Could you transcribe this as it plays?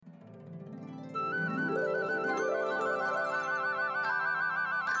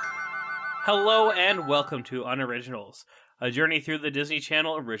Hello and welcome to Unoriginals, a journey through the Disney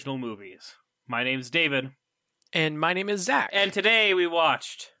Channel original movies. My name's David. And my name is Zach. And today we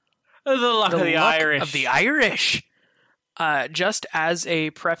watched The Luck of the Irish. Of the Irish. Just as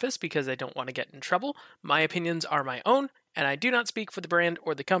a preface, because I don't want to get in trouble, my opinions are my own, and I do not speak for the brand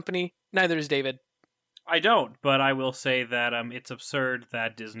or the company. Neither does David. I don't, but I will say that it's absurd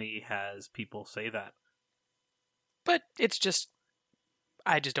that Disney has people say that. But it's just,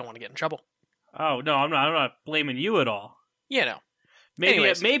 I just don't want to get in trouble. Oh, no, I'm not blaming you at all. You know.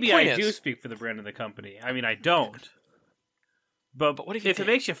 Maybe I do speak for the brand and the company. I mean, I don't. But what if you it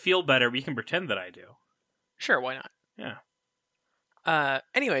makes you feel better, we can pretend that I do. Sure, why not? Yeah.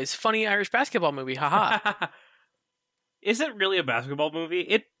 Anyways, funny Irish basketball movie, haha. Is it really a basketball movie?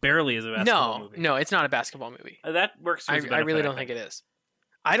 It barely is a basketball movie. No, it's not a basketball movie. That works to its benefit, I really don't think it is.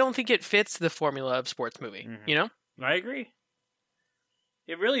 I don't think it fits the formula of sports movie, you know? I agree.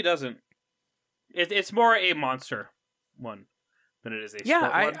 It really doesn't. It's more a monster one than it is a sport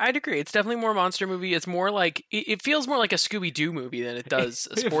one. I'd agree. It's definitely more monster movie. It's more like, it feels more like a Scooby-Doo movie than it does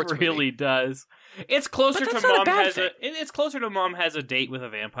a sports movie. It really does. It's closer But to that's not Mom a bad has thing. It's closer to Mom Has a Date with a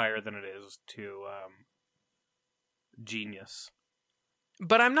Vampire than it is to Genius.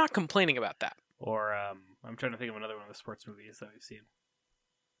 But I'm not complaining about that. Or I'm trying to think of another one of the sports movies that we've seen.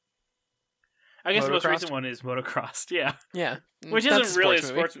 I guess the most recent one is Motocrossed, yeah. Yeah. Which isn't really a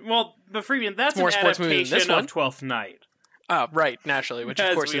sports movie. Well, but Freeman, that's more an sports movie than this adaptation one. of Twelfth Night. Oh, right, naturally, which of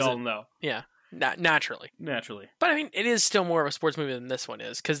As course we is all know. Yeah, naturally. Naturally. But I mean, it is still more of a sports movie than this one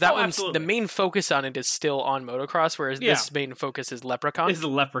is, because that one's absolutely. the main focus on it is still on motocross, whereas this main focus is Leprechaun. It's the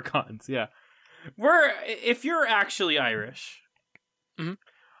Leprechauns, yeah. If you're actually Irish,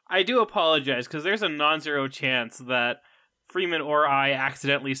 I do apologize, because there's a non-zero chance that Freeman or I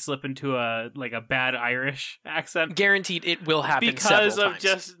accidentally slip into a bad Irish accent. Guaranteed, it will happen because several of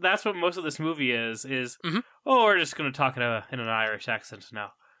times. that's what most of this movie is. Oh, we're just going to talk in an Irish accent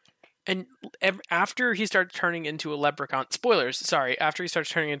now. And after he starts turning into a leprechaun, spoilers, sorry, after he starts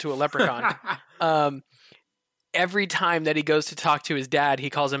turning into a leprechaun, every time that he goes to talk to his dad, he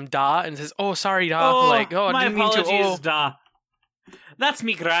calls him Da and says, "Oh, sorry, Da." Oh, I my didn't mean to. apologies, Da. That's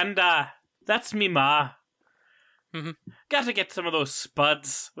me granda. That's me ma. Got to get some of those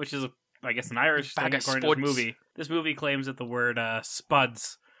spuds, which is, I guess, an Irish thing according to this movie. This movie claims that the word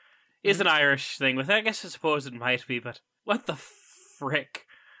spuds is an Irish thing, which I guess I suppose it might be, but what the frick?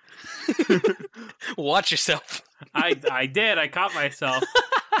 Watch yourself. I did. I caught myself.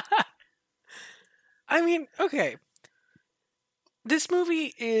 I mean, okay. This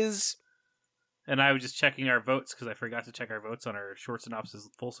movie is... And I was just checking our votes because I forgot to check our votes on our short synopsis,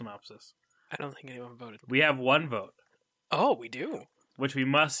 full synopsis. I don't think anyone voted. We have one vote. Oh, we do? Which we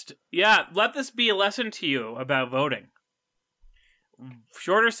must... Yeah, let this be a lesson to you about voting.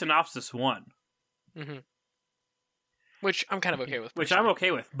 Shorter synopsis won. Which I'm kind of okay with. Which I'm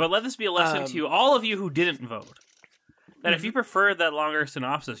okay with. But let this be a lesson to you, all of you who didn't vote. That if you preferred that longer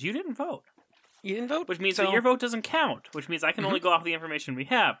synopsis, you didn't vote. You didn't vote? Which means that your vote doesn't count. Which means I can only go off the information we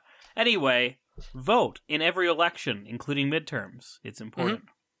have. Anyway, vote in every election, including midterms. It's important.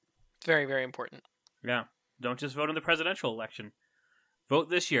 It's very, very important. Yeah. Don't just vote in the presidential election.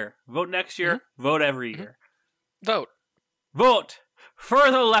 Vote this year. Vote next year. Vote every year. Vote. Vote for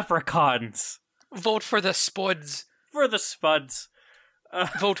the leprechauns. Vote for the spuds. For the spuds.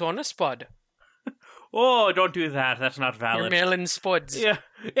 Vote on a spud. Oh, don't do that. That's not valid. You're mailing spuds. Yeah.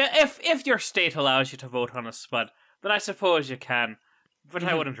 If your state allows you to vote on a spud, then I suppose you can. But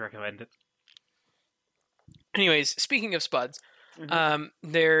I wouldn't recommend it. Anyways, speaking of spuds,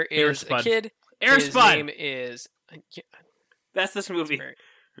 there is a kid. Air His Spud. name is... That's this movie.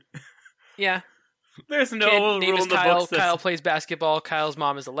 Yeah. There's no Kid, rule name is in the Kyle. books. Kyle plays basketball. Kyle's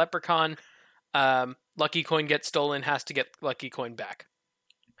mom is a leprechaun. Lucky coin gets stolen, has to get lucky coin back.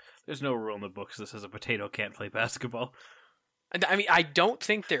 There's no rule in the books that says a potato can't play basketball. I mean, I don't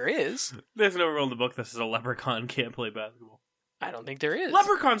think there is. There's no rule in the book that says a leprechaun can't play basketball. I don't think there is.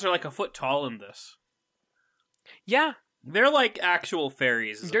 Leprechauns are like a foot tall in this. Yeah. They're like actual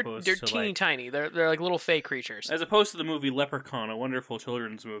fairies. They're teeny tiny. They're like little fey creatures. As opposed to the movie Leprechaun, a wonderful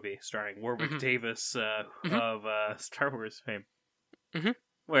children's movie starring Warwick Davis of Star Wars fame.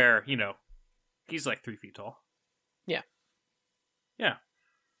 Where, he's like 3 feet tall. Yeah. Yeah.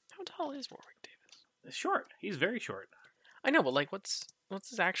 How tall is Warwick Davis? Short. He's very short. I know, but like, what's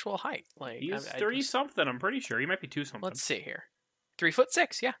his actual height? Like, he's 30 something. I'm pretty sure he might be 2 something. Let's see here.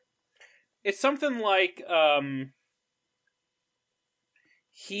 3'6". Yeah. It's something like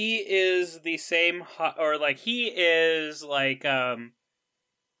he is the same, or like he is like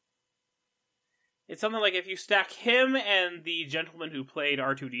It's something like if you stack him and the gentleman who played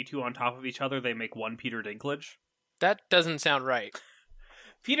R2-D2 on top of each other, they make one Peter Dinklage. That doesn't sound right.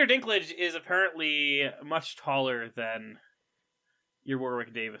 Peter Dinklage is apparently much taller than your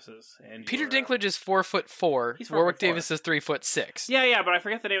Warwick Davises. And Peter Dinklage is 4'4". Warwick Davis is 3'6". Yeah, but I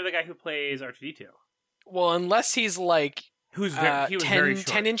forget the name of the guy who plays R2-D2. Well, unless he's like he was very short.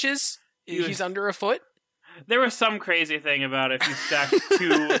 10 inches, he's under a foot. There was some crazy thing about if you stack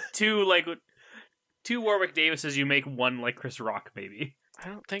two Warwick Davises, you make one like Chris Rock, maybe. I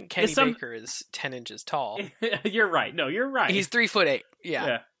don't think Kenny Baker is 10 inches tall. You're right. No, you're right. He's 3'8".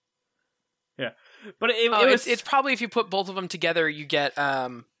 Yeah. But it's probably if you put both of them together, you get why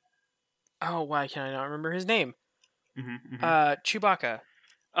can I not remember his name? Chewbacca.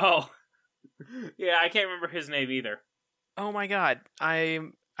 Oh, yeah, I can't remember his name either. Oh my god,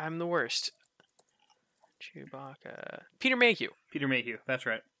 I'm the worst. Chewbacca. Peter Mayhew. Peter Mayhew. That's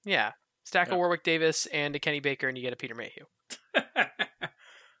right. Yeah. Stack a Warwick Davis and a Kenny Baker, and you get a Peter Mayhew.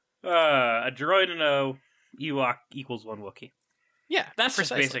 A droid and a Ewok equals one Wookiee. Yeah, that's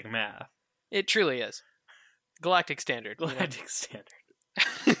precisely. just basic math. It truly is. Galactic standard. Standard.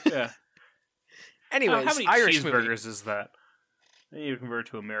 Yeah. Anyways, how many Irish cheeseburgers movie. Is that? You convert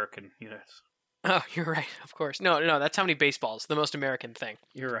to American units. Oh, you're right. Of course. No. That's how many baseballs. The most American thing.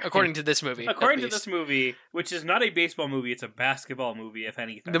 You're right. According to this movie. According to this movie, which is not a baseball movie, it's a basketball movie, if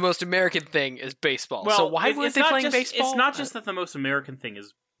anything. The most American thing is baseball. Well, so why weren't they playing baseball? It's not just that the most American thing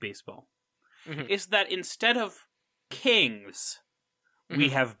is baseball. Mm-hmm. It's that instead of kings, we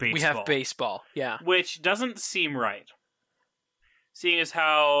have baseball. We have baseball, yeah. Which doesn't seem right. Seeing as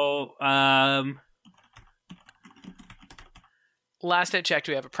how... last I checked,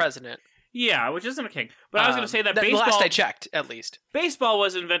 we have a president. Yeah, which isn't a king. But I was going to say that baseball... Last I checked, at least. Baseball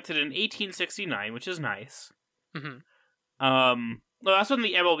was invented in 1869, which is nice. Mm-hmm. Well, that's when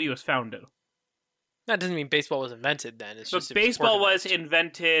the MLB was founded. That doesn't mean baseball was invented then. It's just baseball was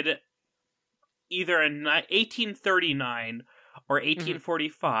invented either in 1839 or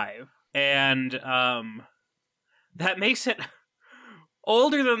 1845. And that makes it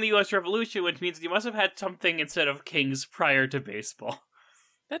older than the U.S. Revolution, which means you must have had something instead of kings prior to baseball.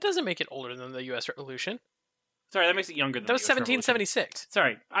 That doesn't make it older than the U.S. Revolution. Sorry, that makes it younger than that was the US 1776.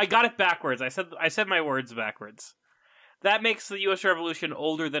 Sorry, I got it backwards. I said my words backwards. That makes the U.S. Revolution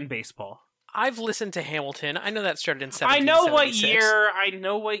older than baseball. I've listened to Hamilton. I know that started in 1776. I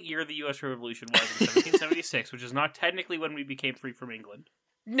know what year the U.S. Revolution was in 1776, which is not technically when we became free from England.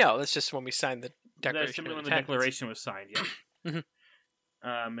 No, that's just when we signed the Declaration. That's simply when the Declaration was signed, yeah.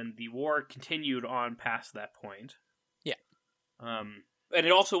 Mm-hmm. And the war continued on past that point. Yeah. And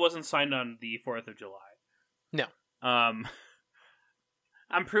it also wasn't signed on the 4th of July. No. I'm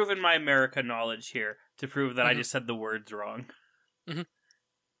proving my America knowledge here to prove that I just said the words wrong. Mm-hmm.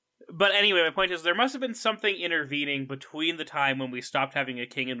 But anyway, my point is there must have been something intervening between the time when we stopped having a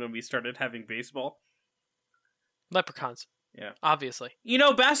king and when we started having baseball. Leprechauns. Yeah. Obviously. You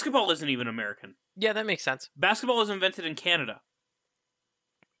know, basketball isn't even American. Yeah, that makes sense. Basketball was invented in Canada.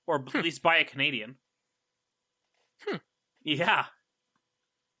 Or at least by a Canadian. Yeah.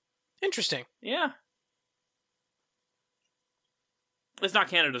 Interesting. Yeah. It's not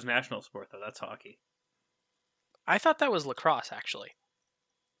Canada's national sport, though. That's hockey. I thought that was lacrosse, actually.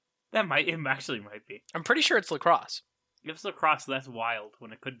 It actually might be. I'm pretty sure it's lacrosse. If it's lacrosse, that's wild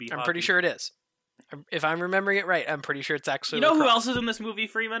when it could be hockey. I'm pretty sure it is. If I'm remembering it right, I'm pretty sure it's actually lacrosse. Who else is in this movie,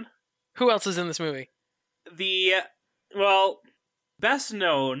 Freeman? Who else is in this movie? Best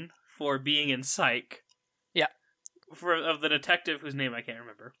known for being in Psych. Yeah. Of the detective whose name I can't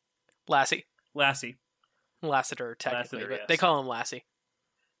remember. Lassie. Lassiter, technically, but yes. They call him Lassie.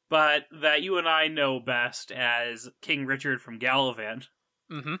 But that you and I know best as King Richard from Gallivant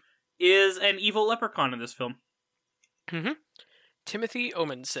is an evil leprechaun in this film. Mm-hmm. Timothy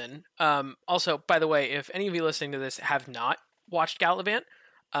Omundson. Also, by the way, if any of you listening to this have not watched Gallivant,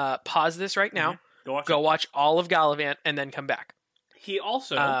 pause this right now. Go watch all of Gallivant and then come back. He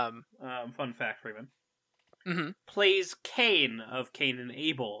also, fun fact, Freeman, plays Cain of Cain and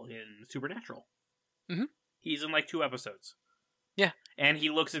Abel in Supernatural. Mm-hmm. He's in like 2 episodes. Yeah. And he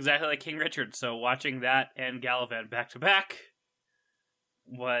looks exactly like King Richard, so watching that and Gallivant back to back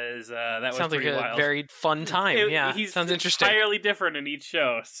was sounds was pretty like a wild. Very fun time. Sounds interesting. Entirely different in each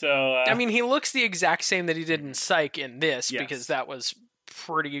show. So I mean, he looks the exact same that he did in Psych in this because that was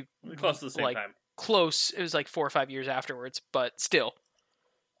pretty close to the same time. Close. It was like 4 or 5 years afterwards, but still.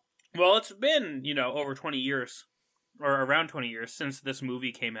 Well, it's been over 20 years, or around 20 years since this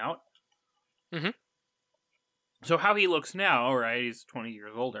movie came out. Mm-hmm. So how he looks now, right? He's 20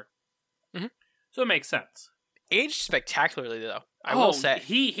 years older. Mm-hmm. So it makes sense. aged spectacularly, though. I will say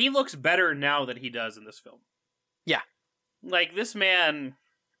he looks better now than he does in this film. Yeah, like this man,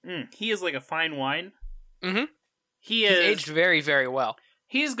 he is like a fine wine. Mm-hmm. He's aged very, very well.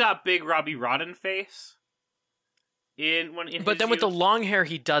 He's got big Robbie Rodden face. But then with the long hair,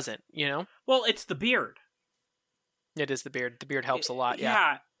 he doesn't. You know. Well, it's the beard. It is the beard. The beard helps a lot. Yeah.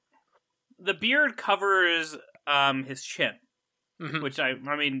 Yeah. The beard covers his chin, which I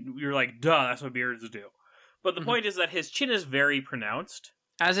mean, you're like, duh, that's what beards do. But the point is that his chin is very pronounced.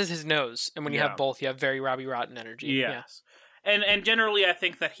 As is his nose. And when you have both, you have very Robbie Rotten energy. Yes. Yeah. And generally, I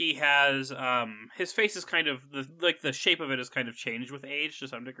think that he has, his face is kind of, the shape of it has kind of changed with age to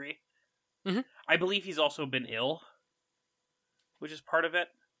some degree. Mm-hmm. I believe he's also been ill, which is part of it.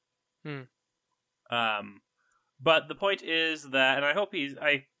 But the point is that, and I hope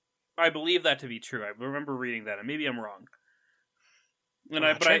I believe that to be true. I remember reading that, and maybe I'm wrong.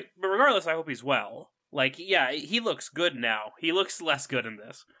 But regardless, I hope he's well. Like, yeah, he looks good now. He looks less good in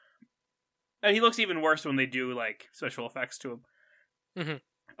this. And he looks even worse when they do, like, special effects to him. Mm-hmm.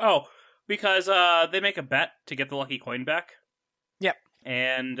 Oh, because they make a bet to get the lucky coin back. Yep.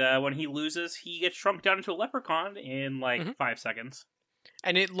 And when he loses, he gets shrunk down into a leprechaun in, 5 seconds.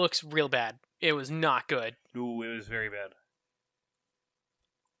 And it looks real bad. It was not good. Ooh, it was very bad.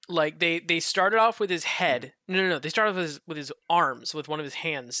 Like, they started off with his head. No. They started off with his arms, with one of his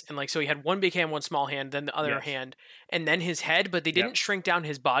hands. And, so he had one big hand, one small hand, then the other hand, and then his head, but they didn't shrink down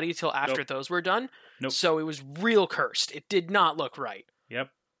his body till after those were done. Nope. So it was real cursed. It did not look right. Yep.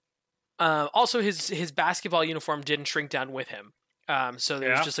 Also, his basketball uniform didn't shrink down with him. So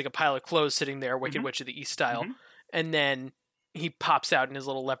there was just, a pile of clothes sitting there, Wicked Witch of the East style. Mm-hmm. And then he pops out in his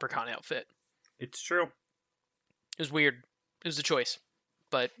little leprechaun outfit. It's true. It was weird. It was a choice.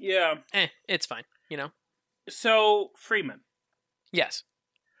 But it's fine, So, Freeman. Yes.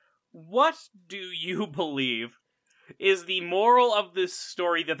 What do you believe is the moral of this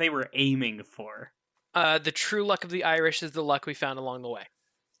story that they were aiming for? The true luck of the Irish is the luck we found along the way.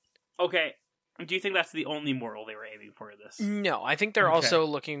 Okay. Do you think that's the only moral they were aiming for in this? No, I think they're also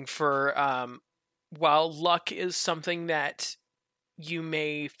looking for, while luck is something that you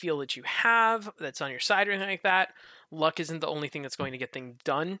may feel that you have, that's on your side or anything like that, luck isn't the only thing that's going to get things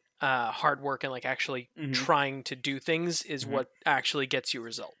done. Hard work and actually trying to do things is what actually gets you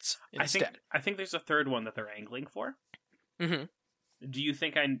results instead. I think there's a third one that they're angling for. Mm-hmm. Do you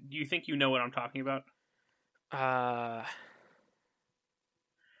think you know what I'm talking about?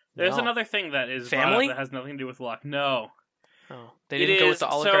 There's another thing that is family that has nothing to do with luck. No. Oh, they didn't go with the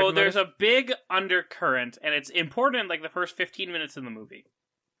Olive Garden. So there's a big undercurrent, and it's important the first 15 minutes in the movie.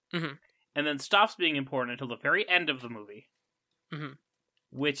 Mm-hmm. And then stops being important until the very end of the movie,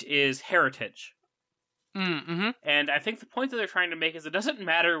 which is heritage. Mm-hmm. And I think the point that they're trying to make is it doesn't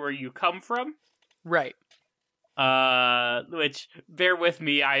matter where you come from. Right. Which, bear with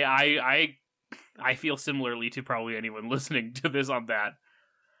me, I feel similarly to probably anyone listening to this on that.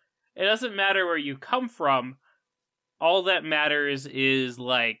 It doesn't matter where you come from. All that matters is,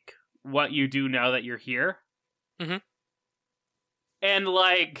 what you do now that you're here. Mm-hmm. And,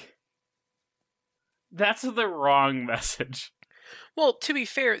 that's the wrong message. Well, to be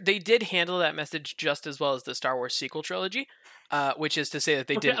fair, they did handle that message just as well as the Star Wars sequel trilogy, which is to say that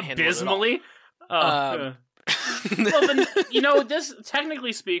they didn't handle abysmally. It at all. Well, then, this,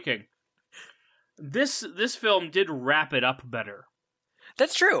 technically speaking, this film did wrap it up better.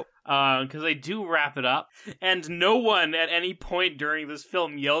 That's true. Because they do wrap it up, and no one at any point during this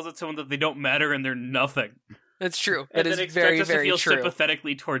film yells at someone that they don't matter and they're nothing. That's true. That is very, very feel true.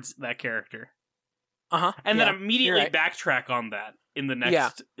 Sympathetically towards that character. And then immediately backtrack on that in the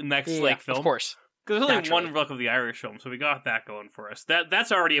next film. Of course. Because there's only one Luck of the Irish film, so we got that going for us.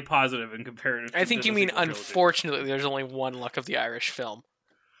 That's already a positive in comparison. I think you mean, unfortunately, there's only one Luck of the Irish film.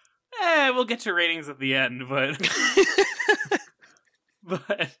 We'll get to ratings at the end, but...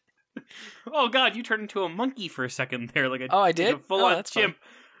 But... Oh god, you turned into a monkey for a second there. I did? A full-on chimp.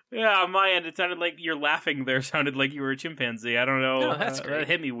 Fun. Yeah, on my end, it sounded like your laughing there sounded like you were a chimpanzee. I don't know. Oh, that's great. That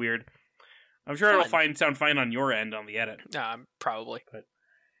hit me weird. I'm sure it'll sound fine on your end on the edit. Probably. But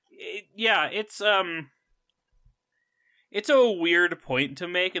it's a weird point to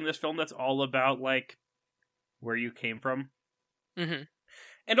make in this film that's all about where you came from. Mm-hmm.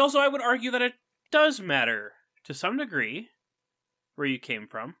 And also, I would argue that it does matter to some degree where you came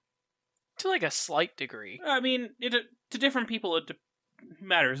from. To a slight degree. I mean, to different people, it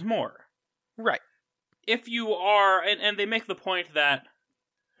matters more. Right. If you are, and they make the point that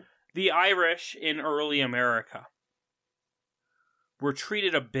the Irish in early America were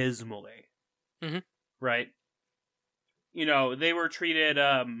treated abysmally. Mm-hmm. Right? They were treated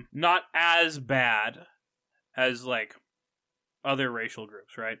not as bad as, like, other racial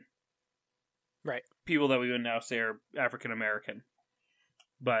groups, right? Right. People that we would now say are African American.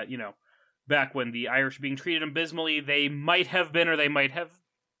 But, back when the Irish were being treated abysmally, they might have been, or they might have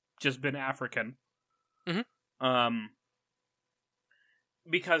just been African. Mm-hmm.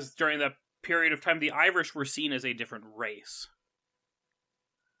 Because during that period of time, the Irish were seen as a different race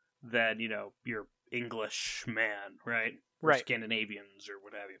than, your English man, right? Or Scandinavians, or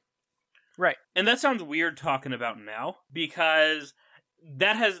what have you. Right. And that sounds weird talking about now, because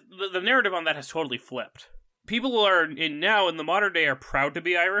the narrative on that has totally flipped. People who are now in the modern day are proud to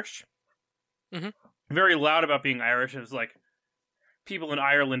be Irish. Mm-hmm. Very loud about being Irish. And it's like, people in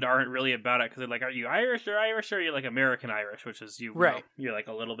Ireland aren't really about it, because they're like, are you Irish, or are you like American Irish, which is you're like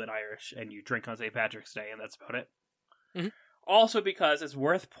a little bit Irish, and you drink on St. Patrick's Day, and that's about it. Mm-hmm. Also because it's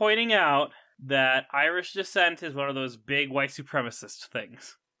worth pointing out that Irish descent is one of those big white supremacist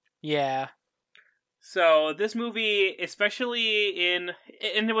things. Yeah. So this movie, especially and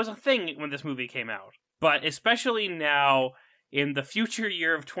it was a thing when this movie came out, but especially now in the future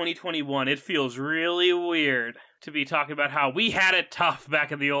year of 2021, it feels really weird to be talking about how we had it tough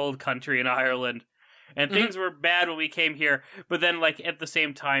back in the old country in Ireland, and things were bad when we came here, but then, like, at the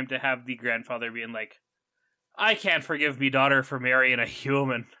same time to have the grandfather being like, I can't forgive me daughter for marrying a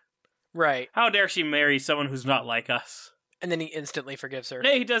human. Right. How dare she marry someone who's not like us? And then he instantly forgives her.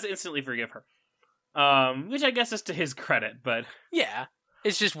 Yeah, he does instantly forgive her. Which I guess is to his credit, but... Yeah,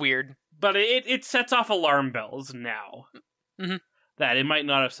 it's just weird. But it sets off alarm bells now. Mm-hmm. That it might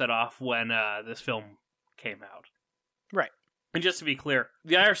not have set off when this film came out. Right. And just to be clear,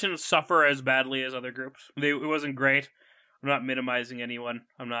 the Irish didn't suffer as badly as other groups. It wasn't great. I'm not minimizing anyone.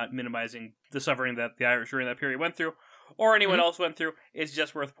 I'm not minimizing the suffering that the Irish during that period went through, or anyone else went through. It's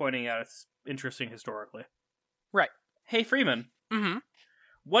just worth pointing out. It's interesting historically. Right. Hey, Freeman. Mm-hmm.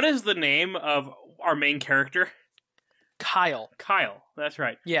 What is the name of our main character? Kyle. Kyle. That's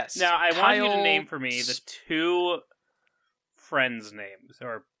right. Yes. Now, I want you to name for me the two friends' names,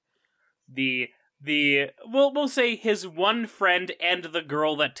 or we'll say his one friend and the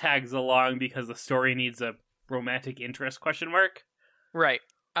girl that tags along because the story needs a romantic interest ? Right.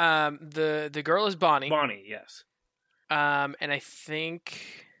 The girl is Bonnie. Bonnie, yes. And I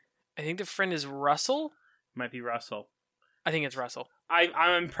think the friend is Russell. Might be Russell. I think it's Russell.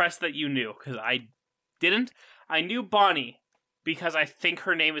 I'm impressed that you knew, because I didn't. I knew Bonnie because I think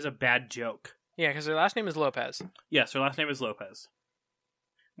her name is a bad joke. Yeah, because her last name is Lopez. Yes, her last name is Lopez.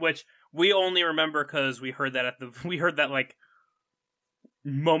 Which we only remember because we heard that like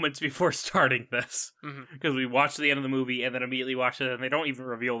moments before starting this. Because we watched the end of the movie and then immediately watched it, and they don't even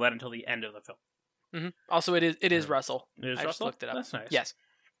reveal that until the end of the film. Mm-hmm. Also, it is Russell. It is I Russell? just looked it up. That's nice. Yes.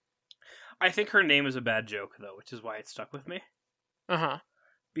 I think her name is a bad joke, though, which is why it stuck with me. Uh-huh.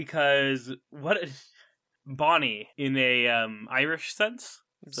 Because Bonnie, in a Irish sense?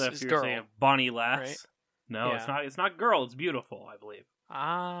 So if you're saying Bonnie Lass. Right? No, yeah. It's not girl, it's beautiful, I believe.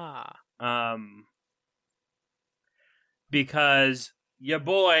 Ah. Because your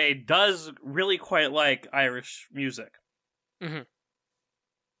boy does really quite like Irish music. Mm-hmm.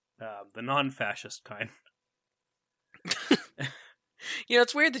 The non-fascist kind.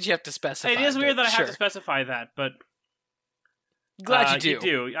 It's weird that you have to specify. It is weird that I have to specify that, but glad you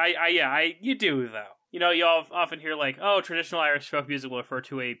do. You do. You do, though. You often hear like, oh, traditional Irish folk music will refer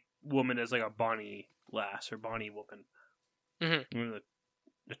to a woman as like a Bonnie Lass or Bonnie woman. Mm-hmm.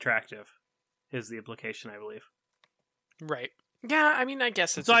 Attractive is the implication, I believe. Right. Yeah, I mean, I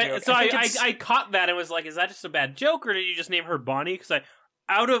guess it's I caught that and was like, is that just a bad joke, or did you just name her Bonnie? Because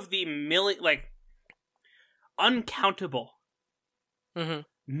out of the uncountable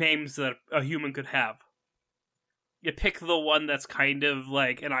names that a human could have, you pick the one that's kind of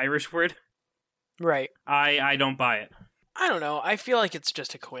like an Irish word. Right. I don't buy it. I don't know. I feel like it's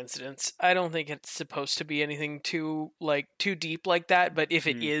just a coincidence. I don't think it's supposed to be anything too deep like that, but if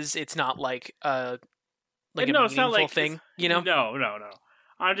it is, it's not like a meaningful thing, No.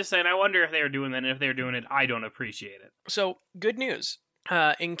 I'm just saying, I wonder if they were doing that, and if they were doing it, I don't appreciate it. So, good news.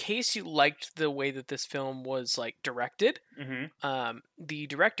 In case you liked the way that this film was directed, the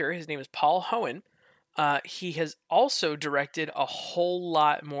director, his name is Paul Hoen, he has also directed a whole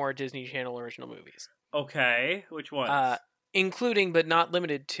lot more Disney Channel original movies. Okay, which ones? Including, but not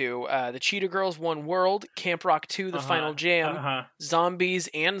limited to, The Cheetah Girls One World, Camp Rock 2, The Final Jam, Zombies,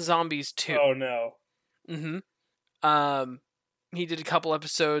 and Zombies 2. Oh, no. Mm-hmm. He did a couple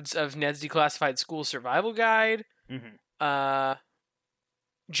episodes of Ned's Declassified School Survival Guide. Mm-hmm.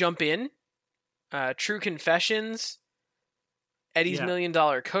 Jump In, True Confessions, Eddie's $1 Million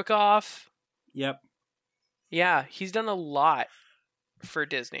Cook-Off. Yep. Yeah, he's done a lot for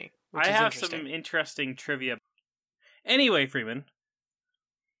Disney. I have some interesting trivia Anyway, Freeman,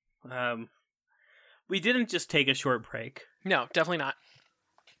 we didn't just take a short break. No, definitely not.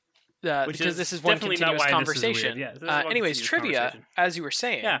 Because this is one continuous conversation. Anyways, trivia, as you were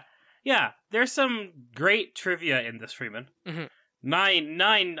saying. Yeah. There's some great trivia in this, Freeman. Mm-hmm.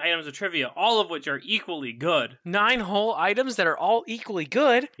 9 items of trivia, all of which are equally good. 9 whole items that are all equally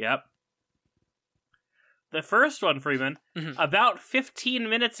good? Yep. The first one, Freeman, about 15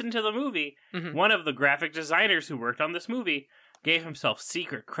 minutes into the movie, one of the graphic designers who worked on this movie gave himself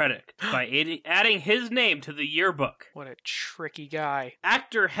secret credit by adding his name to the yearbook. What a tricky guy.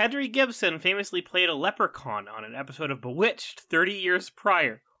 Actor Henry Gibson famously played a leprechaun on an episode of Bewitched 30 years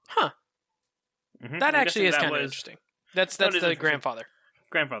prior. Huh. That actually is kind of interesting. That's the grandfather.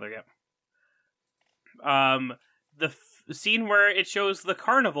 Grandfather, yeah. The scene where it shows the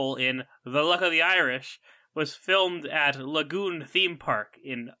carnival in The Luck of the Irish was filmed at Lagoon Theme Park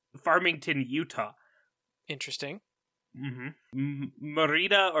in Farmington, Utah. Interesting.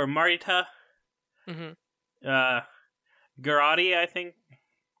 Marita. Garrity, I think.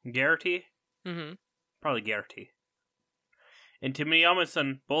 Garrity. Probably Garrity. And Timothy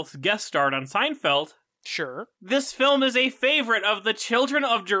Omundson both guest starred on Seinfeld. Sure. This film is a favorite of the children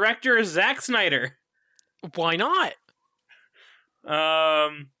of director Zack Snyder. Why not?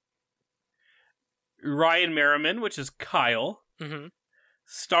 Ryan Merriman, which is Kyle,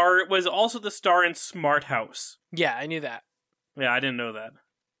 was also the star in Smart House. Yeah, I knew that. Yeah, I didn't know that.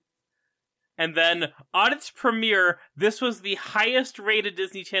 And then, on its premiere, this was the highest rated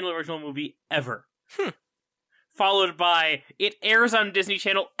Disney Channel original movie ever. Followed by, it airs on Disney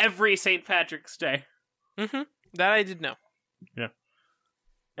Channel every St. Patrick's Day. That I did know. Yeah.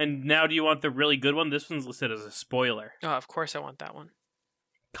 And now do you want the really good one? This one's listed as a spoiler. Oh, of course I want that one.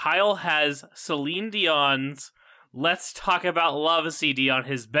 Kyle has Celine Dion's Let's Talk About Love CD on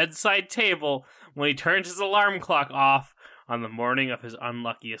his bedside table when he turns his alarm clock off on the morning of his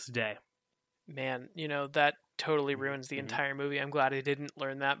unluckiest day. Man, that totally ruins the entire movie. I'm glad I didn't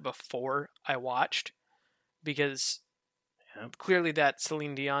learn that before I watched, because clearly that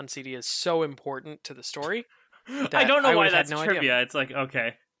Celine Dion CD is so important to the story. I don't know why that's trivia. Idea. It's like,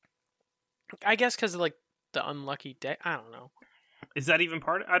 okay. I guess because of, the unlucky day. I don't know. Is that even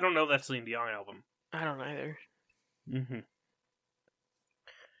part of it? I don't know that Celine Dion album. I don't either.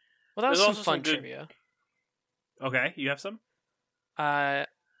 Well, that was some fun trivia. Okay, you have some?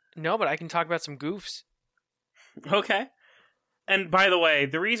 No, but I can talk about some goofs. Okay. And by the way,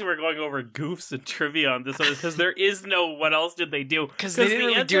 the reason we're going over goofs and trivia on this one is because there is no what else did they do. Because they didn't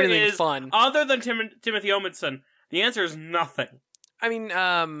really do anything fun. Other than Timothy Omundson, the answer is nothing. I mean,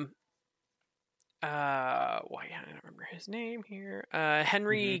 I don't remember his name here.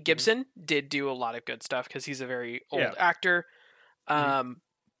 Henry Gibson did do a lot of good stuff because he's a very old actor.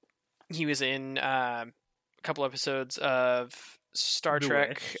 He was in a couple episodes of Star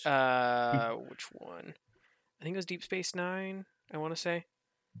Trek. Which one? I think it was Deep Space Nine. I want to say.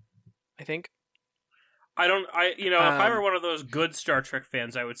 I think. If I were one of those good Star Trek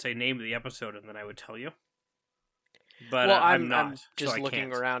fans, I would say name the episode and then I would tell you. But I'm not. I'm just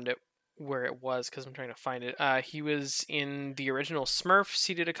looking around at where it was because I'm trying to find it. He was in the original Smurfs.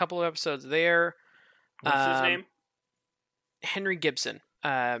 He did a couple of episodes there. What's his name? Henry Gibson.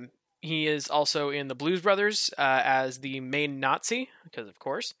 He is also in the Blues Brothers as the main Nazi, because of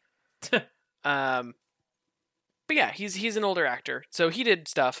course. But yeah, he's an older actor, so he did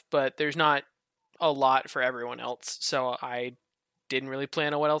stuff, but there's not a lot for everyone else. So I didn't really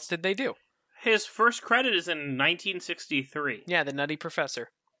plan on what else did they do. His first credit is in 1963. Yeah, The Nutty Professor.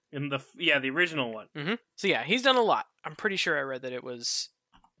 In the original one. So yeah, he's done a lot. I'm pretty sure I read that it was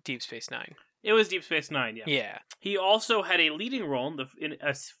Deep Space Nine. It was Deep Space Nine, yeah. Yeah. He also had a leading role in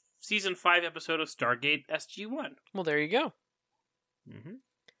a season 5 episode of Stargate SG-1. Well, there you go.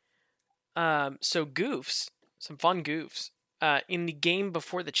 So goofs, some fun goofs. In the game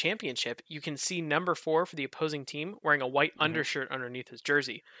before the championship, you can see number 4 for the opposing team wearing a white undershirt underneath his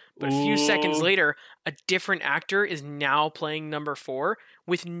jersey. But a few seconds later, a different actor is now playing number 4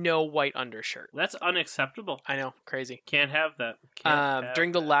 with no white undershirt. That's unacceptable. I know, crazy. Can't have that.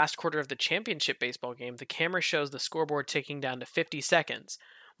 During the last quarter of the championship baseball game, the camera shows the scoreboard ticking down to 50 seconds.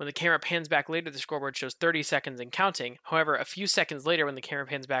 When the camera pans back later, the scoreboard shows 30 seconds and counting. However, a few seconds later, when the camera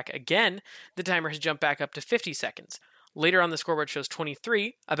pans back again, the timer has jumped back up to 50 seconds. Later on, the scoreboard shows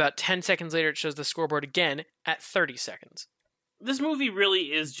 23. About 10 seconds later, it shows the scoreboard again at 30 seconds. This movie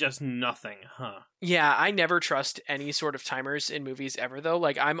really is just nothing, huh? Yeah, I never trust any sort of timers in movies ever, though.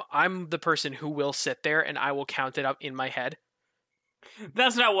 Like, I'm the person who will sit there and I will count it up in my head.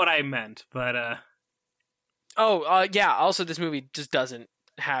 That's not what I meant, but, yeah, also this movie just doesn't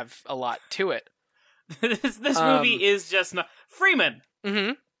have a lot to it. this movie is just not... Freeman!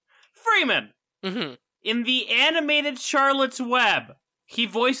 Mm-hmm. Freeman! Mm-hmm. In the animated Charlotte's Web, he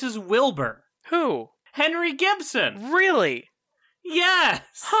voices Wilbur. Who? Henry Gibson. Really? Yes!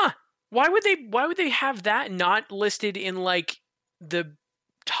 Huh. Why would they have that not listed in, like, the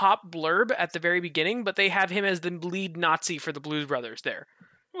top blurb at the very beginning, but they have him as the lead Nazi for the Blues Brothers there?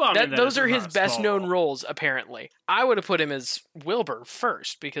 Well, those are his best-known roles, apparently. I would have put him as Wilbur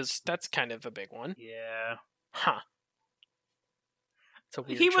first, because that's kind of a big one. Yeah. Huh. It's a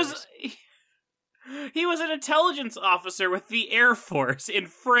weird choice. He was an intelligence officer with the Air Force in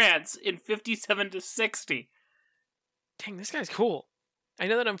France in 57 to 60. Dang, this guy's cool. I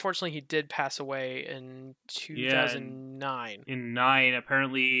know that unfortunately he did pass away in 2009. Yeah, in 9,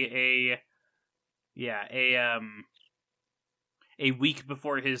 apparently a week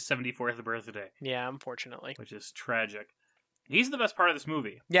before his 74th birthday. Yeah, unfortunately. Which is tragic. He's the best part of this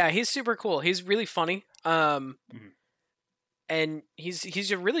movie. Yeah, he's super cool. He's really funny. And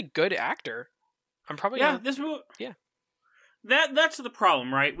he's a really good actor. I'm probably this movie. Yeah. That's the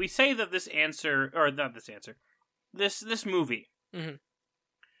problem, right? We say that this movie. Mm-hmm.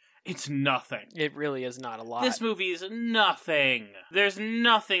 It's nothing. It really is not a lot. This movie is nothing. There's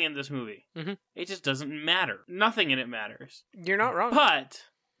nothing in this movie. Mm-hmm. It just doesn't matter. Nothing in it matters. You're not wrong.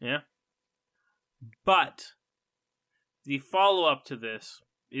 But the follow-up to this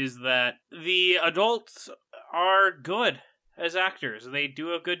is that the adults are good as actors. They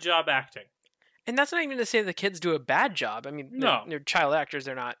do a good job acting. And that's not even to say the kids do a bad job. I mean, no. They're child actors.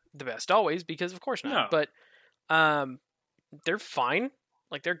 They're not the best always, because of course not. No. But they're fine.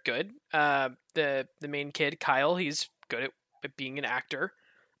 Like, they're good. The main kid, Kyle, he's good at being an actor.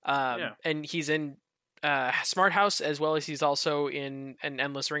 And he's in Smart House, as well as he's also in An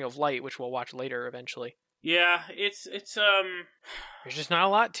Endless Ring of Light, which we'll watch later eventually. Yeah, it's There's just not a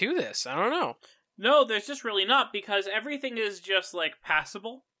lot to this. I don't know. No, there's just really not, because everything is just, like,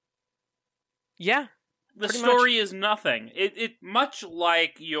 passable. Yeah. The story is nothing. It much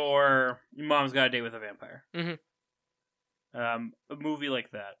like your Mom's Got a Date with a Vampire. Mm-hmm. A movie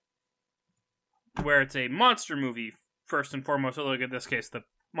like that, where it's a monster movie first and foremost. So, like in this case, the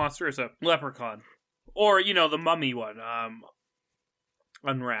monster is a leprechaun, or the Mummy one,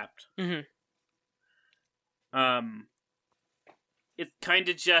 Unwrapped. Mm-hmm. It kind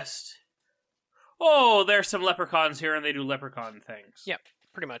of just, there's some leprechauns here, and they do leprechaun things. Yep,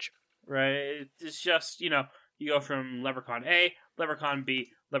 pretty much. Right? It's just you go from leprechaun A, leprechaun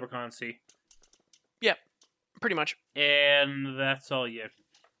B, leprechaun C. Yep. Pretty much. And that's all you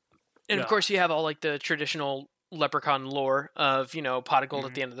And of course you have all, like, the traditional leprechaun lore of, pot of gold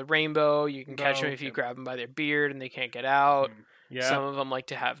at the end of the rainbow. You can catch them if you grab them by their beard and they can't get out. Yeah. Some of them like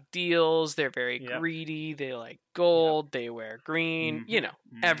to have deals. They're very greedy. They like gold. Yep. They wear green.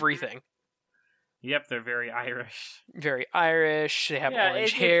 Everything. Yep, they're very Irish. Very Irish. They have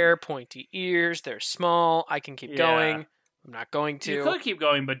orange hair, pointy ears. They're small. I can keep going. I'm not going to. You could keep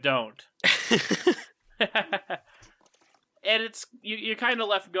going, but don't. And it's you're kind of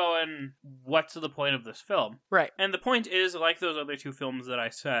left going, what's the point of this film? Right. And the point is, like those other two films that I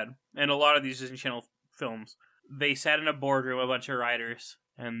said, and a lot of these Disney Channel films, they sat in a boardroom, a bunch of writers,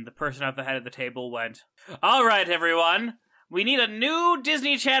 and the person at the head of the table went, "All right, everyone, we need a new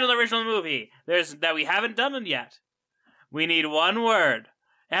Disney Channel original movie. That we haven't done yet. We need one word.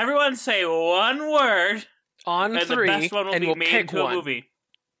 Everyone say one word on and 3, the best one will and be we'll made pick into one. a movie."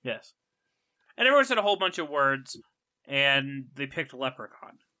 Yes. And everyone said a whole bunch of words, and they picked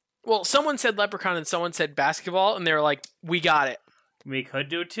Leprechaun. Well, someone said Leprechaun and someone said basketball, and they were like, "We got it. We could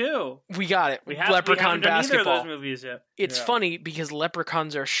do two. We got it. Leprechaun haven't done basketball. Either of those movies yet. It's funny because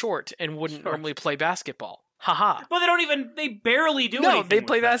leprechauns are short and wouldn't normally play basketball. Haha. Well, they barely do anything. No, they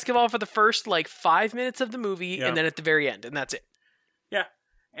play basketball for the first 5 minutes of the movie, and then at the very end, and that's it. Yeah,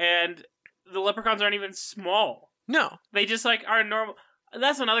 and the leprechauns aren't even small. No, they just are normal.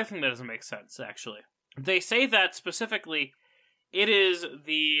 That's another thing that doesn't make sense. Actually, they say that specifically, it is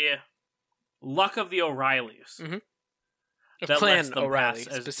the luck of the O'Reillys. Mm-hmm. That Clan O'Reilly,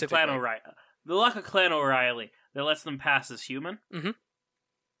 specifically. Clan O'Reilly. The luck of Clan O'Reilly that lets them pass as human. Mm-hmm.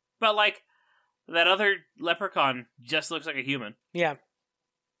 But that other leprechaun just looks like a human. Yeah.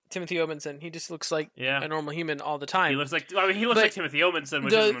 Timothy Omundson. He just looks like a normal human all the time. He looks like Timothy Omundson,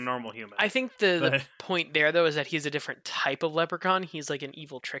 which isn't a normal human. I think the point there, though, is that he's a different type of leprechaun. He's like an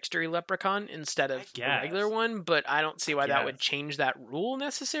evil trickstery leprechaun instead of a regular one, but I don't see why that would change that rule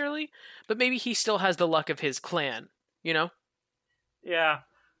necessarily. But maybe he still has the luck of his clan, Yeah,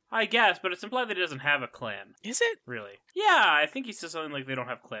 I guess, but it's implied that he doesn't have a clan. Is it? Really? Yeah, I think he says something like they don't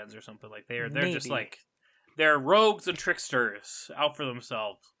have clans or something. They're just they're rogues and tricksters out for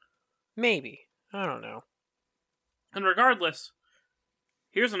themselves. Maybe. I don't know. And regardless,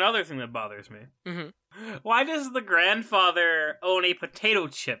 here's another thing that bothers me. Mm-hmm. Why does the grandfather own a potato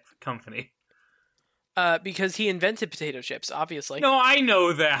chip company? Because he invented potato chips, obviously. No, I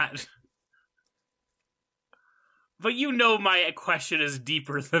know that. But you know my question is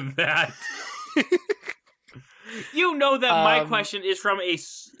deeper than that. You know that my question is from a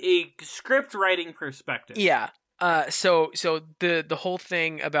script writing perspective. Yeah. So the whole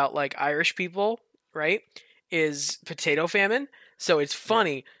thing about like Irish people, right, is potato famine. So it's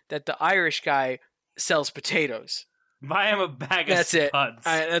funny that the Irish guy sells potatoes. Buy him a bag of spuds.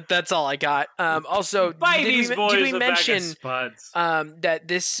 That's all I got. Also, did we mention that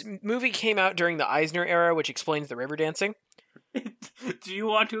this movie came out during the Eisner era, which explains the river dancing? Do you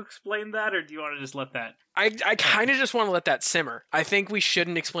want to explain that, or do you want to just let that? I kind of just want to let that simmer. I think we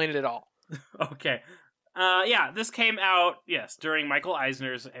shouldn't explain it at all. Okay. Yeah, this came out, yes, during Michael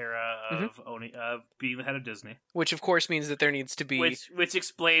Eisner's era of being the head of Disney. Which, of course, means that there needs to be... Which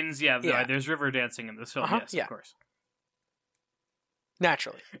explains, there's river dancing in this film, yes, of course.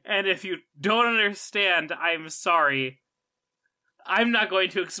 Naturally. And if you don't understand, I'm sorry. I'm not going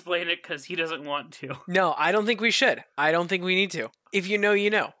to explain it because he doesn't want to. No, I don't think we should. I don't think we need to. If you know,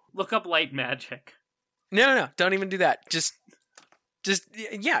 you know. Look up light magic. No. Don't even do that. Just,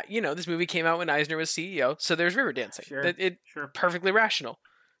 yeah, this movie came out when Eisner was CEO, so there's river dancing. Sure. Perfectly rational.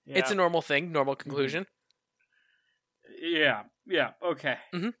 Yeah. It's a normal thing, normal conclusion. Yeah, okay.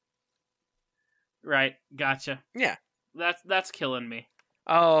 Mm-hmm. Right, gotcha. Yeah. That's killing me.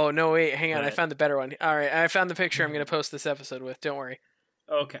 Oh, no, wait, hang on. I found the better one. All right, I found the picture I'm going to post this episode with. Don't worry.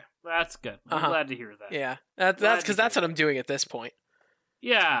 Okay, that's good. I'm glad to hear that. Yeah, that's because that's what I'm doing at this point.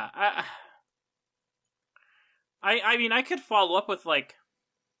 Yeah, I mean, I could follow up with, like,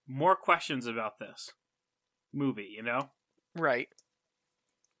 more questions about this movie, Right.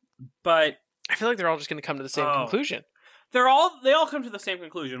 But I feel like they're all just going to come to the same conclusion. They all come to the same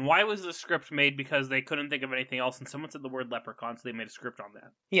conclusion. Why was the script made? Because they couldn't think of anything else, and someone said the word leprechaun, so they made a script on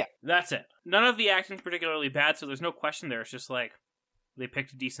that. Yeah. That's it. None of the acting's particularly bad, so there's no question there. It's just like, they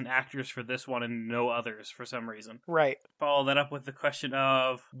picked decent actors for this one and no others for some reason. Right. Follow that up with the question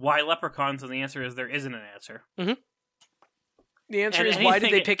of why leprechauns, and the answer is there isn't an answer. Mm-hmm. The answer is why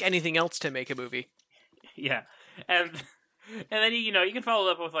did they pick anything else to make a movie? Yeah. And then, you can follow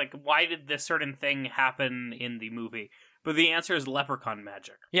it up with, like, why did this certain thing happen in the movie? But the answer is leprechaun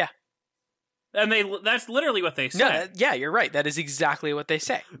magic. Yeah. And that's literally what they say. No, yeah, you're right. That is exactly what they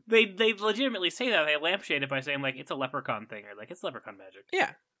say. They legitimately say that. They lampshade it by saying, like, it's a leprechaun thing, or, like, it's leprechaun magic.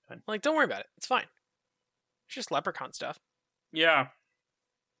 Yeah. Fine. Like, don't worry about it. It's fine. It's just leprechaun stuff. Yeah.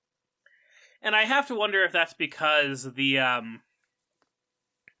 And I have to wonder if that's because the,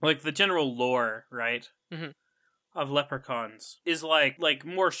 like, the general lore, right? Mm-hmm. Of leprechauns is, like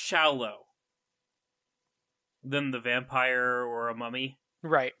more shallow than the vampire or a mummy.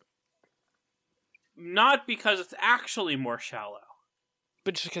 Right. Not because it's actually more shallow.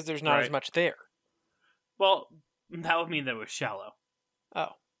 But just because there's not as much there. Well, that would mean that it was shallow.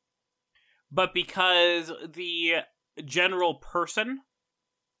 Oh. But because the general person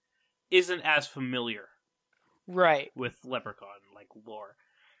isn't as familiar. Right. With leprechaun, like, lore.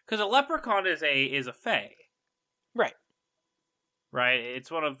 Because a leprechaun is a fae. Right. Right?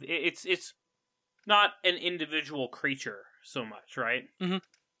 It's one of... It's not an individual creature so much, right? Mm-hmm.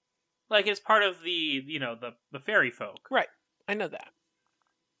 Like, it's part of the fairy folk. Right. I know that.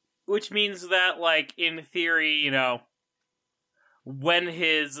 Which means that, like, in theory, when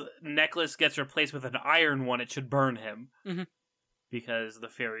his necklace gets replaced with an iron one, it should burn him. Mm-hmm. Because the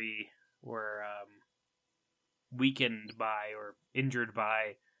fairy were weakened by or injured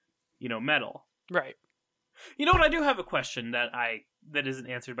by, metal. Right. You know what? I do have a question that isn't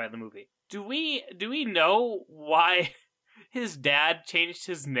answered by the movie. Do we know why his dad changed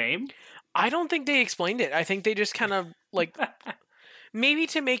his name? I don't think they explained it. I think they just kind of, like, maybe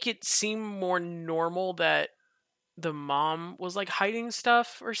to make it seem more normal that the mom was, like, hiding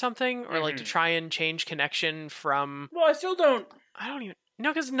stuff or something, or like to try and change connection from. Well, I still don't. I don't even.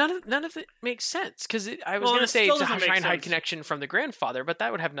 No, because none of it makes sense. Because I was going to say to try and hide connection from the grandfather, but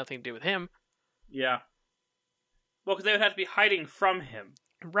that would have nothing to do with him. Yeah. Well, because they would have to be hiding from him.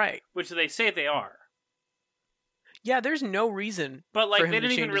 Right. Which they say they are. Yeah, there's no reason. But, like, for him they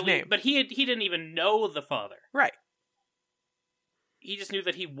didn't to even really. But he didn't even know the father. Right. He just knew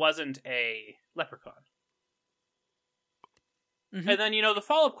that he wasn't a leprechaun. Mm-hmm. And then, the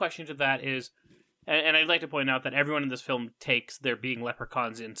follow-up question to that is, and I'd like to point out that everyone in this film takes their being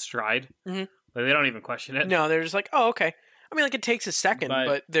leprechauns in stride. Mm-hmm. Like, they don't even question it. No, they're just like, oh, okay. I mean, like, it takes a second,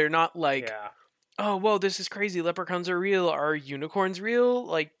 but they're not like, oh, whoa, this is crazy. Leprechauns are real. Are unicorns real?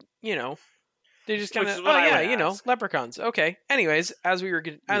 Like, they're They just kind of, oh yeah, you know, leprechauns. Okay. Anyways, as we were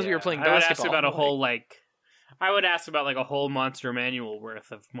playing basketball, I would ask about a whole I would ask about like a whole monster manual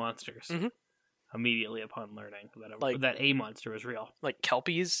worth of monsters immediately upon learning that a monster was real, like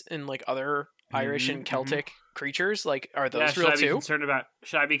kelpies and like other Irish and Celtic creatures. Like, are those real too?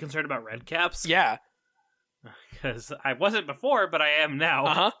 Should I be concerned about red caps? Yeah, because I wasn't before, but I am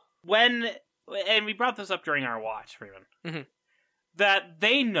now. And we brought this up during our watch, Freeman, that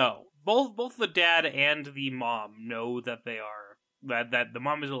they know. Both the dad and the mom know that they are that the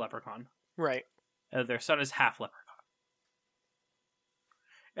mom is a leprechaun, right? Their son is half leprechaun,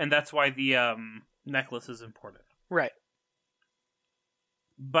 and that's why the necklace is important, right?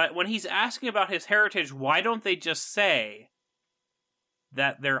 But when he's asking about his heritage, why don't they just say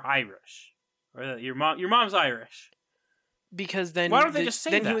that they're Irish or that your mom's Irish? Because then why don't they just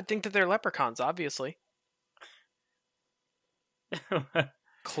say that? Then he would think that they're leprechauns, obviously.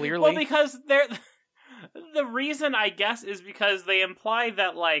 Clearly. Well, because the reason, I guess, is because they imply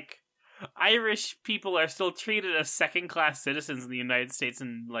that, like, Irish people are still treated as second-class citizens in the United States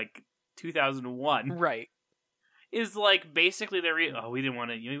in, like, 2001. Right. Is, like, basically we didn't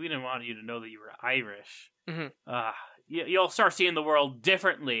want you to know that you were Irish. You'll start seeing the world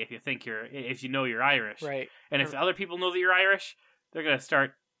differently if you know you're Irish. Right. And if other people know that you're Irish, they're going to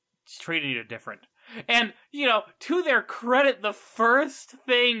start treating you different. And, you know, to their credit, the first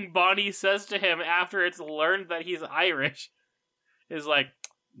thing Bonnie says to him after it's learned that he's Irish is like,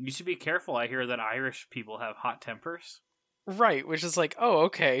 you should be careful. I hear that Irish people have hot tempers. Right, which is like, oh,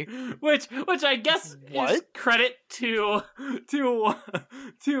 okay. Which I guess is credit to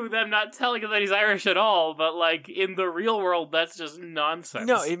them not telling him that he's Irish at all, but, like, in the real world, that's just nonsense.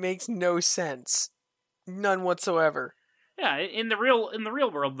 No, it makes no sense. None whatsoever. Yeah, in the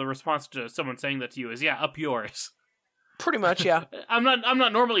real world, the response to someone saying that to you is, "Yeah, up yours." Pretty much, yeah. I'm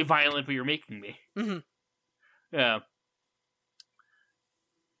not normally violent, but you're making me. Yeah.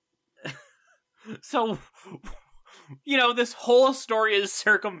 So, you know, this whole story is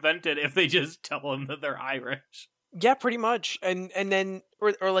circumvented if they just tell them that they're Irish. Yeah, pretty much, and then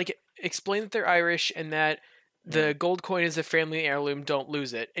or like explain that they're Irish and that the gold coin is a family heirloom. Don't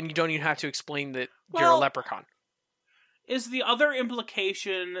lose it, and you don't even have to explain that you're a leprechaun. Is the other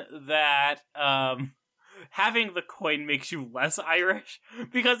implication that having the coin makes you less Irish?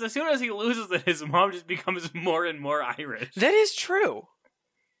 Because as soon as he loses it, his mom just becomes more and more Irish. That is true.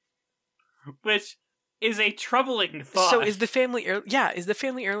 Which is a troubling thought. So is the family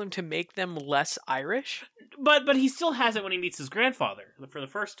heirloom to make them less Irish? But he still has it when he meets his grandfather for the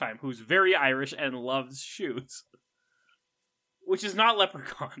first time, who's very Irish and loves shoes. Which is not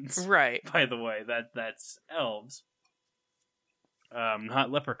leprechauns. Right. By the way, that's elves. Not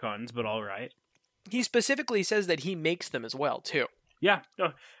leprechauns, but all right. He specifically says that he makes them as well, too. Yeah.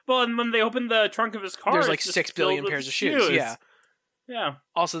 Well, and when they open the trunk of his car, there's like 6 billion pairs of shoes. Yeah. Yeah.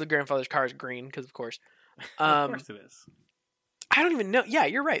 Also, the grandfather's car is green, because of course. Of course it is. I don't even know. Yeah,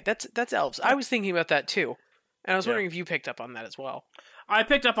 you're right. That's elves. I was thinking about that, too. And I was wondering if you picked up on that as well. I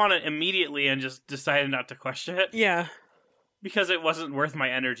picked up on it immediately and just decided not to question it. Yeah. Because it wasn't worth my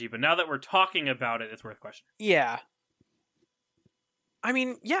energy, but now that we're talking about it, it's worth questioning. Yeah. I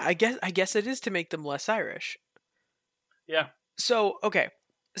mean, yeah, I guess it is to make them less Irish. Yeah. So, okay.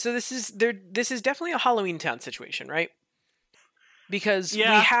 So this is definitely a Halloween Town situation, right? Because we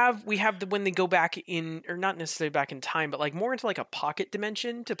have when they go back in, or not necessarily back in time, but like more into like a pocket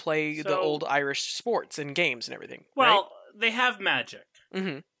dimension to play the old Irish sports and games and everything. Well, right? They have magic.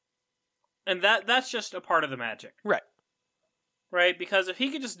 And that's just a part of the magic. Right. Right? Because if he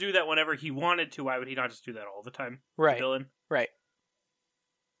could just do that whenever he wanted to, why would he not just do that all the time? Right. Villain? Right.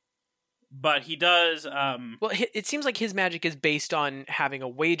 But he does... Well, it seems like his magic is based on having a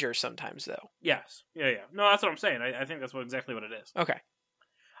wager sometimes, though. Yes. Yeah. No, that's what I'm saying. I think that's exactly what it is. Okay.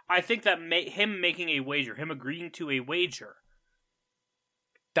 I think that him making a wager, him agreeing to a wager...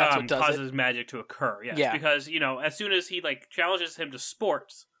 That's what does causes magic to occur, yes. Yeah. Because, as soon as he, challenges him to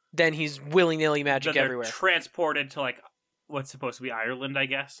sports... Then he's willy-nilly magic everywhere. Transported to, what's supposed to be Ireland, I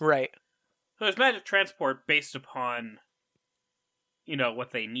guess. Right. So there's magic transport based upon...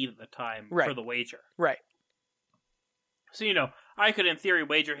 what they need at the time for the wager. Right. So, I could in theory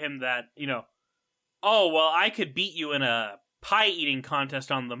wager him that, oh, well, I could beat you in a pie-eating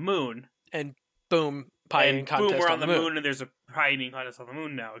contest on the moon. And boom, pie-eating contest we're on the moon. And there's a pie-eating contest on the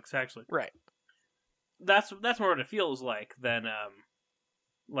moon now, exactly. Right. That's more what it feels like than,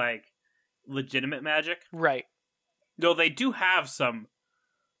 legitimate magic. Right. Though they do have some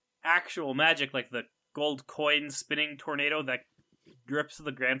actual magic, like the gold coin spinning tornado that grips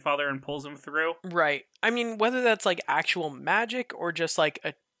the grandfather and pulls him through. Right. I mean, whether that's actual magic or just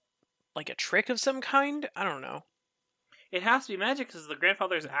a like a trick of some kind. I don't know. It has to be magic because the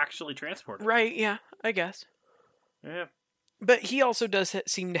grandfather is actually transported. Right, yeah, I guess. Yeah. But he also does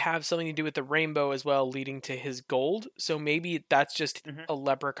seem to have something to do with the rainbow as well, leading to his gold. So maybe that's just a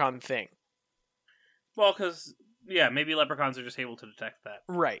leprechaun thing. Well, because, yeah, maybe leprechauns are just able to detect that.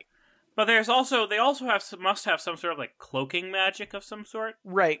 Right. But they also must have some sort of, like, cloaking magic of some sort.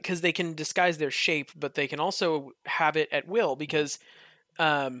 Right, because they can disguise their shape, but they can also have it at will, because...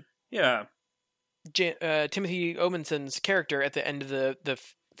 yeah. Timothy Omensen's character at the end of the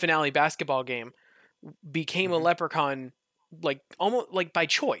finale basketball game became a leprechaun, like almost like by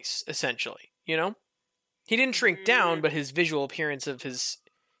choice, essentially. You know, he didn't shrink down, but his visual appearance of his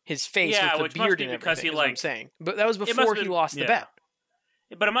face with the beard and everything. Is what I'm saying, but that was before he lost the bet.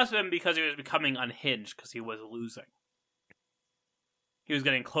 But it must have been because he was becoming unhinged because he was losing. He was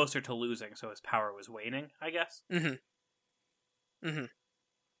getting closer to losing, so his power was waning, I guess.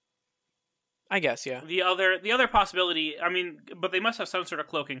 I guess, yeah. The other possibility, I mean, but they must have some sort of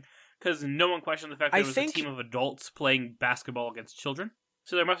cloaking, because no one questioned the fact that it was a team of adults playing basketball against children.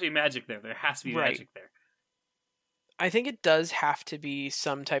 So there must be magic there. There has to be magic there. I think it does have to be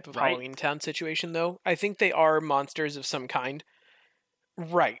some type of Halloween Town situation, though. I think they are monsters of some kind.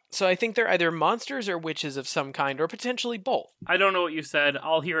 Right. So I think they're either monsters or witches of some kind, or potentially both. I don't know what you said.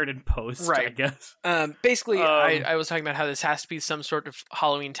 I'll hear it in post, I guess. Basically, I was talking about how this has to be some sort of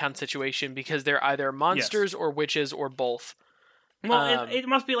Halloween Town situation because they're either monsters or witches or both. Well, it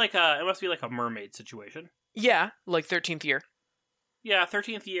must be like a mermaid situation. Yeah, like 13th Year. Yeah,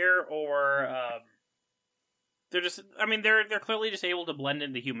 13th Year, or they're clearly just able to blend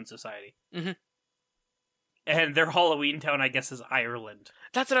into human society. Mm-hmm. And their Halloween Town, I guess, is Ireland.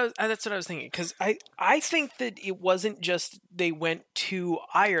 That's what I was thinking, because I think that it wasn't just they went to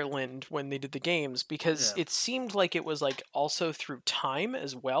Ireland when they did the games, because it seemed like it was like also through time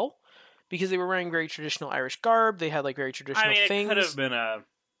as well, because they were wearing very traditional Irish garb. They had like very traditional things. It could have been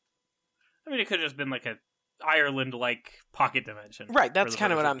it could have just been like a Ireland-like pocket dimension. Right, that's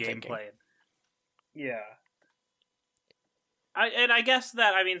kind of what I'm thinking. Yeah. I guess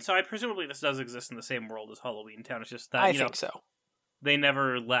that, so presumably this does exist in the same world as Halloween Town. It's just that, I think so. They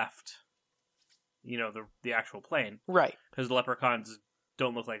never left, the actual plane. Right. Because leprechauns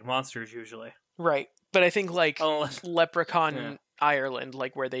don't look like monsters usually. Right. But I think, Leprechaun Ireland,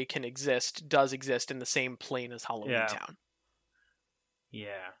 like where they can exist, does exist in the same plane as Halloween Town.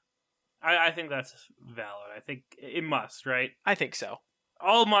 Yeah. I think that's valid. I think it must, right? I think so.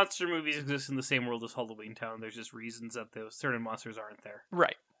 All monster movies exist in the same world as Halloween Town. There's just reasons that those certain monsters aren't there.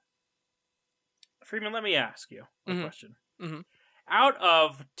 Right. Freeman, let me ask you a question. Mm-hmm. Out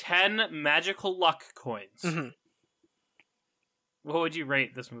of 10 magical luck coins, what would you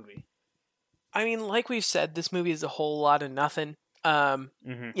rate this movie? I mean, like we've said, this movie is a whole lot of nothing.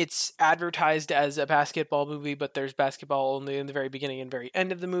 It's advertised as a basketball movie, but there's basketball only in the very beginning and very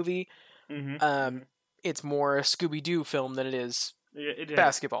end of the movie. It's more a Scooby-Doo film than it is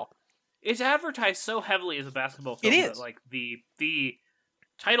basketball. It's advertised so heavily as a basketball film that like the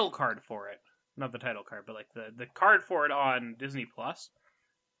title card for it, not the title card, but like the card for it on Disney Plus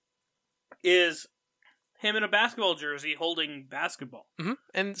is him in a basketball jersey holding basketball.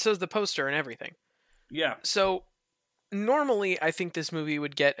 And so is the poster and everything. Yeah. So normally I think this movie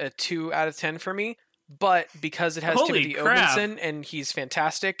would get a 2 out of 10 for me, but because it has Timothy Omensen and he's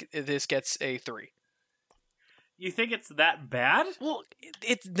fantastic, this gets a 3. You think it's that bad? Well,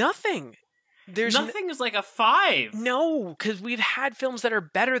 it's nothing. Nothing is like a 5. No, because we've had films that are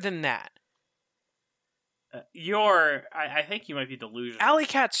better than that. I think you might be delusional. Alley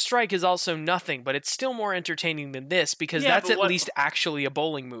Cat Strike is also nothing, but it's still more entertaining than this because that's at least actually a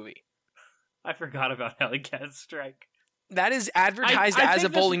bowling movie. I forgot about Alley Cat Strike. That is advertised as a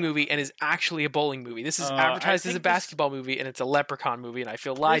bowling movie and is actually a bowling movie. This is advertised as a basketball movie and it's a leprechaun movie, and I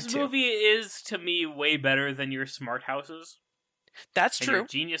feel lied to. This movie is, to me, way better than your Smart Houses. That's true. Your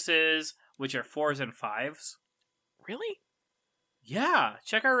Geniuses, which are 4s and 5s. Really? Yeah,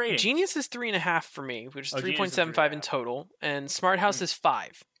 check our rating. Genius is 3.5 for me, which is 3.75 in total, and Smart House is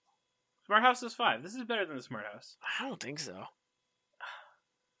 5. Smart House is 5. This is better than the Smart House. I don't think so.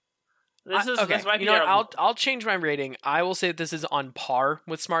 This might be I'll change my rating. I will say that this is on par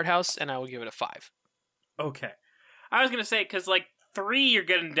with Smart House, and I will give it a 5. Okay. I was gonna say, because 3, you're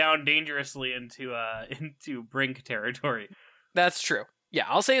getting down dangerously into Brink territory. That's true. Yeah,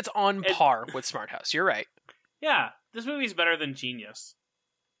 I'll say it's on par with Smart House. You're right. Yeah, this movie's better than Genius.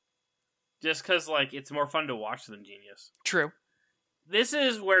 Just because, it's more fun to watch than Genius. True. This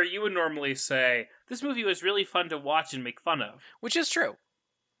is where you would normally say, this movie was really fun to watch and make fun of. Which is true.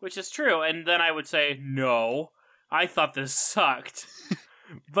 And then I would say, no, I thought this sucked.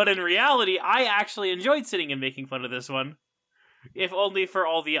 But in reality, I actually enjoyed sitting and making fun of this one. If only for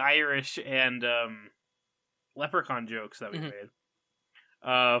all the Irish and leprechaun jokes that we made.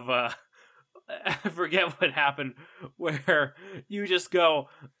 I forget what happened, where you just go,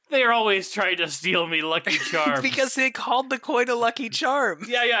 they're always trying to steal me Lucky Charms. Because they called the coin a Lucky Charm.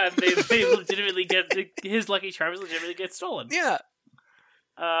 Yeah, they legitimately his Lucky Charms legitimately get stolen. Yeah.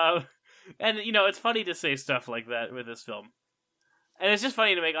 And, it's funny to say stuff like that with this film. And it's just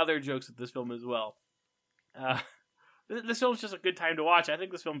funny to make other jokes with this film as well. This film's just a good time to watch. I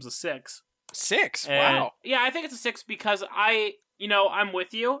think this film's a 6. 6? Wow. Yeah, I think it's a 6 because I'm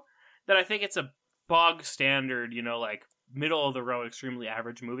with you that I think it's a bog standard, middle of the road, extremely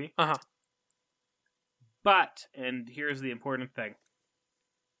average movie. Uh-huh. But, and here's the important thing,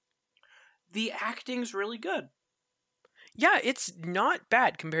 the acting's really good. Yeah, it's not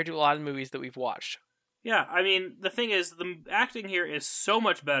bad compared to a lot of movies that we've watched. Yeah, I mean, the thing is, the acting here is so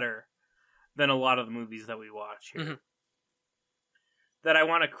much better than a lot of the movies that we watch here. That I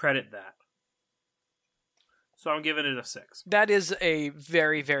want to credit that. So I'm giving it a 6. That is a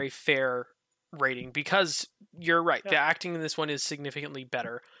very, very fair rating because you're right. Yeah. The acting in this one is significantly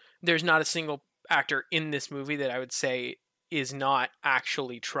better. There's not a single actor in this movie that I would say is not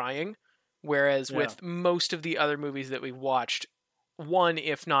actually trying. Whereas with most of the other movies that we've watched, one,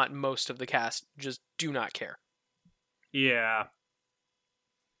 if not most of the cast, just do not care. Yeah.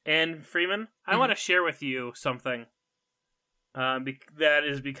 And Freeman, I want to share with you something that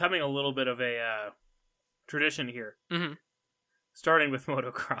is becoming a little bit of a tradition here. Starting with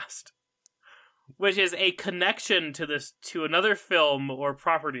Motocrossed, which is a connection to another film or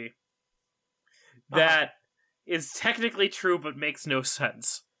property that is technically true but makes no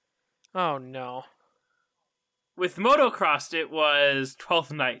sense. Oh no. With Motocrossed, it was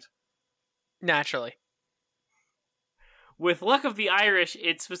 12th Night. Naturally. With Luck of the Irish,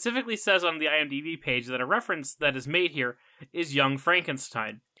 it specifically says on the IMDb page that a reference that is made here is Young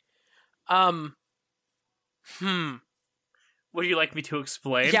Frankenstein. Would you like me to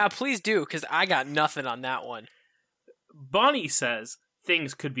explain? Yeah, please do, because I got nothing on that one. Bonnie says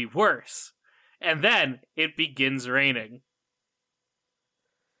things could be worse, and then it begins raining.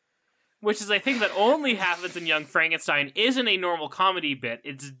 Which is a thing that only happens in Young Frankenstein, isn't a normal comedy bit.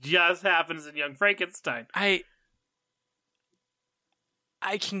 It just happens in Young Frankenstein.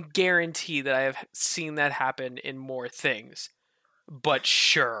 I can guarantee that I have seen that happen in more things. But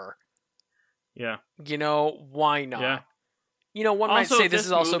sure. Yeah. Why not? Yeah. One might say this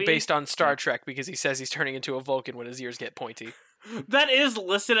is also based on Star Trek because he says he's turning into a Vulcan when his ears get pointy. That is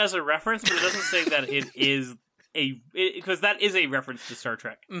listed as a reference, but it doesn't say that it is because that is a reference to Star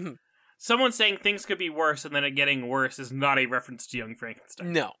Trek. Someone saying things could be worse and then it getting worse is not a reference to Young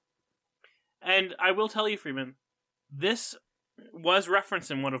Frankenstein. No. And I will tell you, Freeman, this was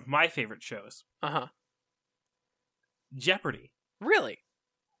referenced in one of my favorite shows. Jeopardy. Really?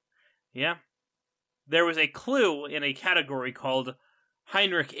 Yeah. There was a clue in a category called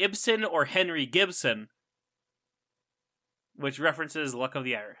Heinrich Ibsen or Henry Gibson, which references Luck of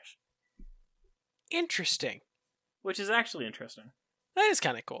the Irish. Interesting. Which is actually interesting. That is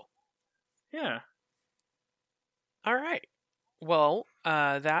kind of cool. Yeah. All right. Well,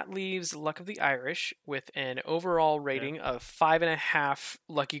 that leaves Luck of the Irish with an overall rating of 5.5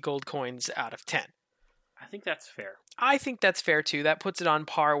 Lucky Gold coins out of 10. I think that's fair. I think that's fair too. That puts it on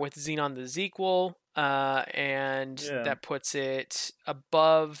par with Xenon the Sequel, and that puts it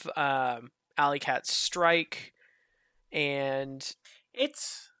above Alley Cat's Strike, and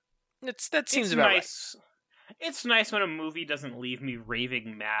that seems about nice. Right. It's nice when a movie doesn't leave me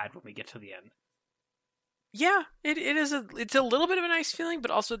raving mad when we get to the end. Yeah, it's a little bit of a nice feeling, but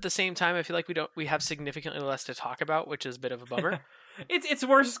also at the same time, I feel like we have significantly less to talk about, which is a bit of a bummer. It's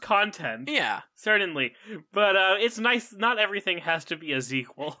worse content. Yeah. Certainly. But it's nice. Not everything has to be a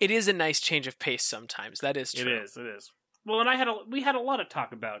sequel. It is a nice change of pace sometimes. That is true. It is. Well, and we had a lot of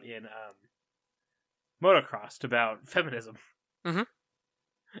talk about in Motocrossed about feminism.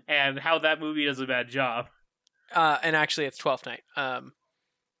 And how that movie does a bad job. And actually, it's 12th Night.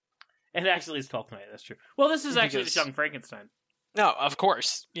 And actually, it's 12th Night. That's true. Well, this is actually just Young Frankenstein. No, of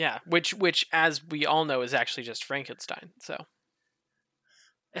course. Yeah. Which, as we all know, is actually just Frankenstein. So.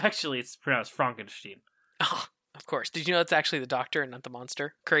 Actually, it's pronounced Frankenstein. Oh, of course. Did you know it's actually the doctor and not the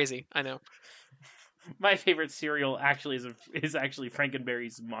monster? Crazy. I know. My favorite cereal actually is actually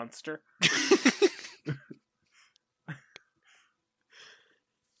Frankenberry's Monster.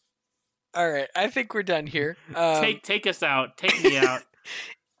 All right. I think we're done here. Take us out. Take me out.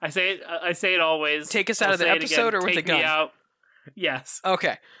 I say it always. Take us out of the episode or with the gun? Me out. Yes.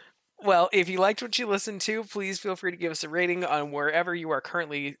 Okay. Well, if you liked what you listened to, please feel free to give us a rating on wherever you are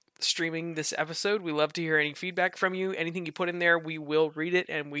currently streaming this episode. We love to hear any feedback from you. Anything you put in there, we will read it,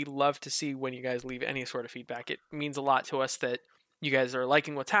 and we love to see when you guys leave any sort of feedback. It means a lot to us that you guys are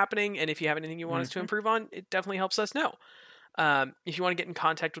liking what's happening, and if you have anything you want us to improve on, it definitely helps us know. If you want to get in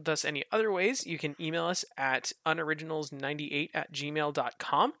contact with us any other ways, you can email us at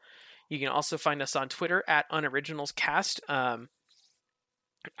unoriginals98@gmail.com. You can also find us on Twitter at unoriginalscast.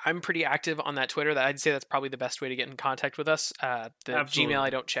 I'm pretty active on that Twitter. I'd say that's probably the best way to get in contact with us. The Absolutely. Gmail I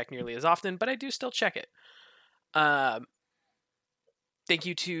don't check nearly as often, but I do still check it. Thank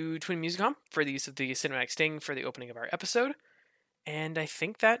you to Twin Musicom for the use of the cinematic sting for the opening of our episode. And I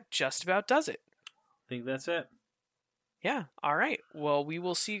think that just about does it. I think that's it. Yeah. All right. Well, we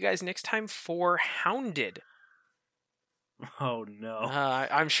will see you guys next time for Hounded. Oh, no.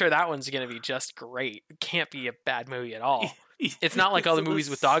 I'm sure that one's going to be just great. It can't be a bad movie at all. It's not like all the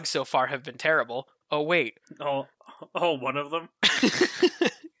movies with dogs so far have been terrible. Oh, wait. Oh, one of them?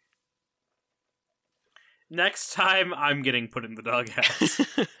 Next time, I'm getting put in the doghouse.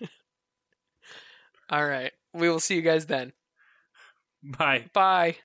 All right. We will see you guys then. Bye. Bye.